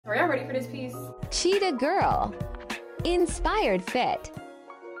Are y'all ready for this piece? Cheetah Girl. Inspired Fit.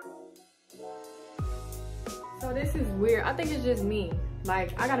 So this is weird. I think it's just me.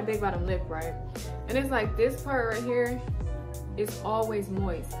 Like, I got a big bottom lip, right? And it's like this part right here is always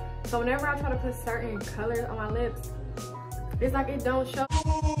moist. So whenever I try to put certain colors on my lips, it's like it don't show.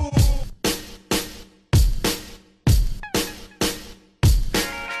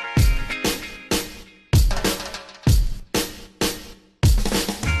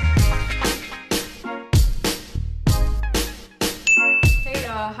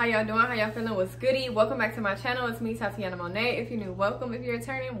 How y'all doing? How y'all feeling? What's goody? Welcome back to my channel. It's me, Tatiana Monae. If you're new, welcome. If you're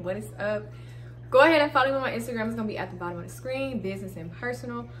returning, what is up? Go ahead and follow me on my Instagram. It's gonna be at the bottom of the screen, business and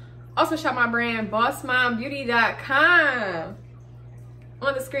personal. Also shop my brand, bossmombeauty.com,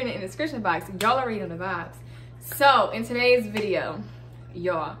 on the screen and in the description box. Y'all already know the vibes. So in today's video,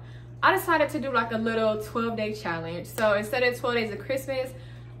 y'all, I decided to do like a little 12-day challenge. So instead of 12 days of Christmas,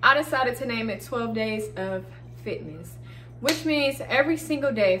 I decided to name it 12 days of fitness. Which means every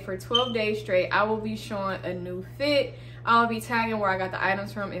single day for 12 days straight, I will be showing a new fit. I'll be tagging where I got the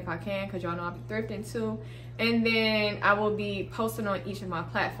items from if I can, because y'all know I'll be thrifting too. And then I will be posting on each of my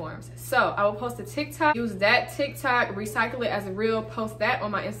platforms. So I will post a TikTok, use that TikTok, recycle it as a reel, post that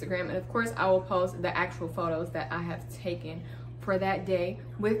on my Instagram. And of course, I will post the actual photos that I have taken for that day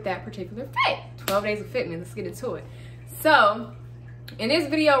with that particular fit. 12 days of fitness, let's get into it. So, in this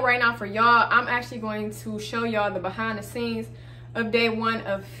video right now for y'all, I'm actually going to show y'all the behind the scenes of day one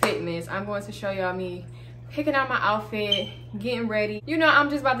of fitness. I'm going to show y'all me picking out my outfit, getting ready. You know, I'm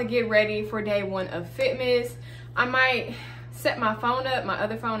just about to get ready for day one of fitness. I might set my phone up, my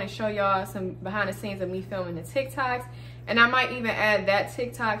other phone, and show y'all some behind the scenes of me filming the TikToks. And I might even add that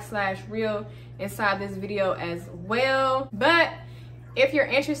TikTok / reel inside this video as well. But if you're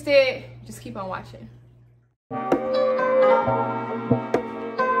interested, just keep on watching.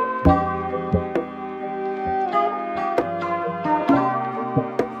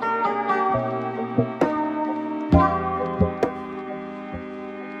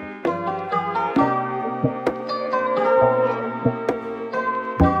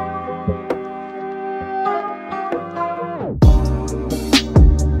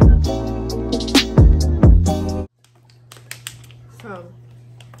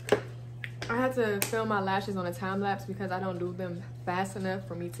 To film my lashes on a time lapse because I don't do them fast enough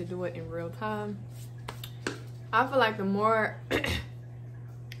for me to do it in real time. I feel like the more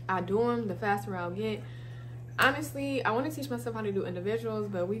I do them, the faster I'll get. Honestly, I want to teach myself how to do individuals,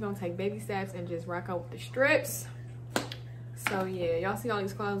 but we gonna take baby steps and just rock out with the strips. So yeah, y'all see all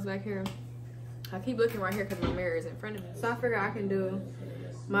these clothes back here? I keep looking right here because my mirror is in front of me. So I figure I can do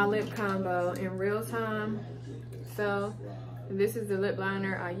my lip combo in real time. So this is the lip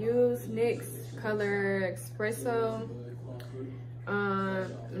liner I use, NYX Color Espresso,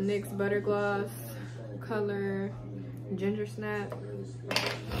 NYX Butter Gloss, Color Ginger Snap.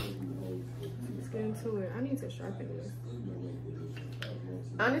 Let's get into it. I need to sharpen this.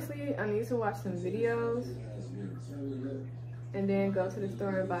 Honestly, I need to watch some videos and then go to the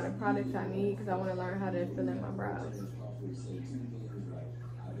store and buy the products I need because I want to learn how to fill in my brows.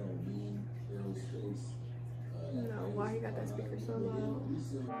 No, why he got that speaker so loud?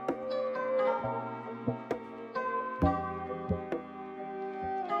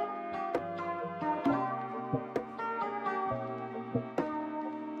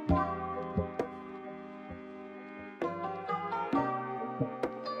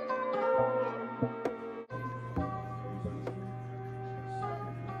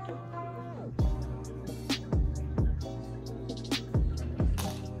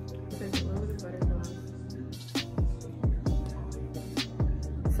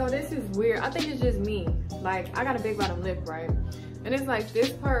 So this is weird. I think it's just me. Like, I got a big bottom lip, right? And it's like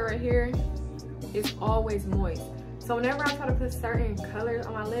this part right here is always moist. So whenever I try to put certain colors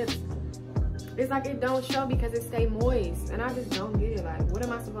on my lips, it's like it don't show because it stay moist. And I just don't get it. Like, what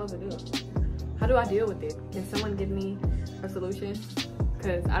am I supposed to do? How do I deal with it? Can someone give me a solution?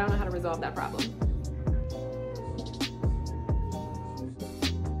 Because I don't know how to resolve that problem.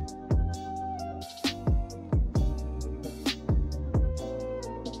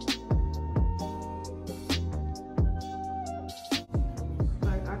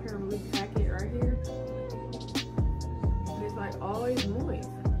 Always moist.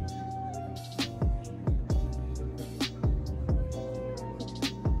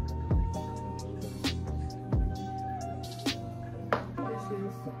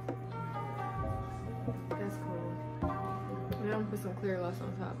 That's cool. And I'm gonna put some clear gloss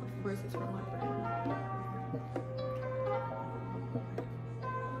on top. Of course, it's from my brand.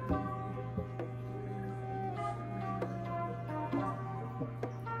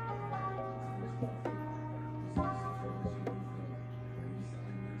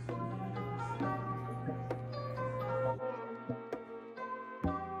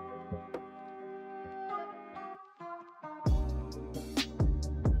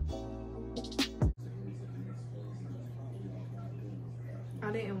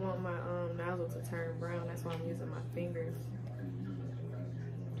 I didn't want my nozzle to turn brown. That's why I'm using my fingers.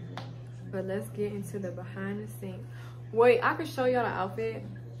 But let's get into the behind the scenes. Wait, I could show y'all the outfit.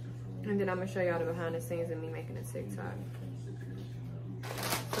 And then I'm gonna show y'all the behind the scenes of me making a TikTok.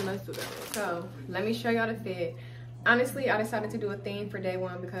 So let's do that. So let me show y'all the fit. Honestly, I decided to do a theme for day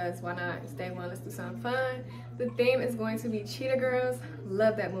one because why not? It's day one, let's do something fun. The theme is going to be Cheetah Girls.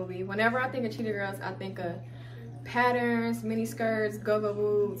 Love that movie. Whenever I think of Cheetah Girls, I think of patterns, mini skirts, go-go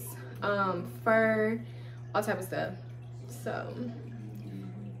boots, fur, all type of stuff. So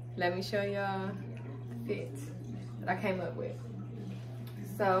let me show y'all the fit that I came up with.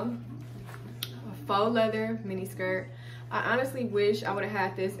 So a faux leather mini skirt. I honestly wish I would have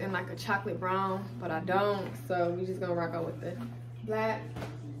had this in like a chocolate brown, but I don't. So we just gonna rock out with the black.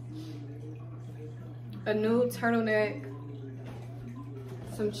 A nude turtleneck.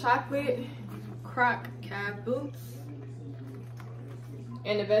 Some chocolate croc calf boots.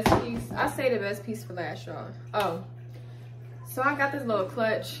 And the best piece, I say the best piece for last, y'all. Oh, so I got this little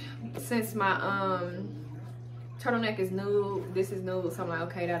clutch. Since my turtleneck is nude, this is nude, so I'm like,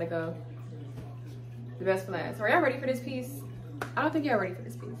 okay, that'll go. The best for last. Are y'all ready for this piece? I don't think y'all ready for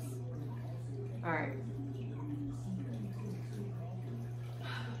this piece. All right.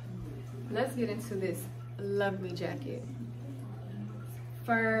 Let's get into this lovely jacket.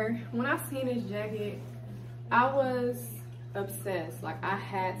 When I seen this jacket, I was obsessed. Like, I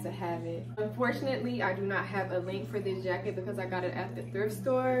had to have it. Unfortunately, I do not have a link for this jacket because I got it at the thrift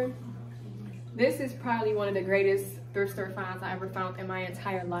store. This is probably one of the greatest thrift store finds I ever found in my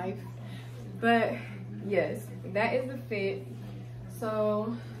entire life. But yes, that is the fit.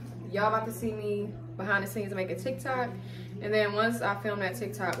 So y'all about to see me behind the scenes make a TikTok. And then once I film that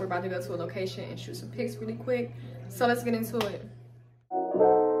TikTok, we're about to go to a location and shoot some pics really quick. So let's get into it.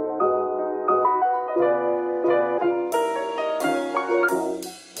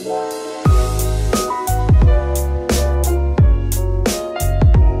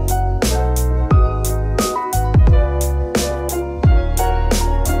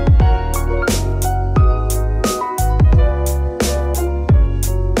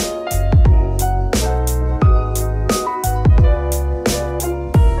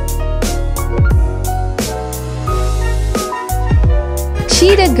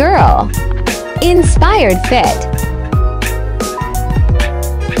 Cheetah Girl. Inspired Fit.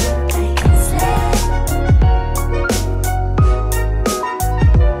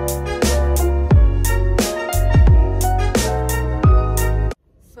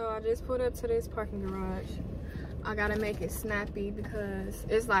 So I just pulled up to this parking garage. I gotta make it snappy because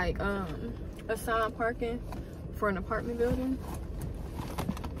it's like assigned parking for an apartment building.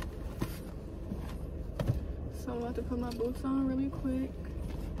 So I'm about to put my boots on really quick.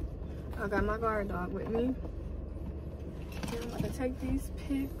 I got my guard dog with me. And I'm about to take these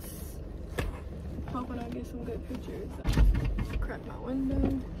pics. Hoping I get some good pictures. Crack my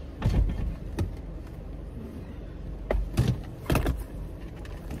window.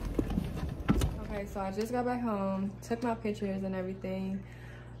 Okay, so I just got back home, took my pictures and everything.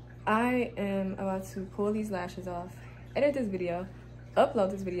 I am about to pull these lashes off, edit this video, upload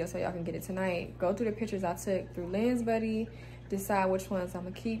this video so y'all can get it tonight. Go through the pictures I took through Lens Buddy, decide which ones I'm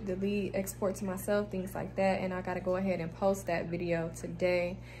gonna keep, delete, export to myself, things like that. And I gotta go ahead and post that video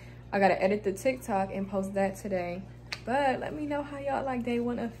today. I gotta edit the TikTok and post that today. But let me know how y'all like day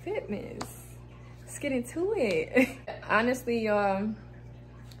one of Fitmas. Let's get into it. Honestly, y'all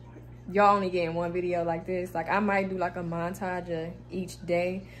only getting one video like this. Like, I might do like a montage of each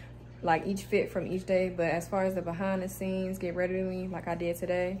day, like each fit from each day. But as far as the behind the scenes, get ready to me like I did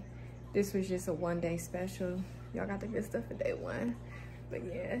today, this was just a one-day special. Y'all got the good stuff for day one. But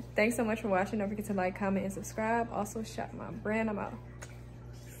yeah, thanks so much for watching. Don't forget to like, comment, and subscribe. Also, shop my brand. I'm out.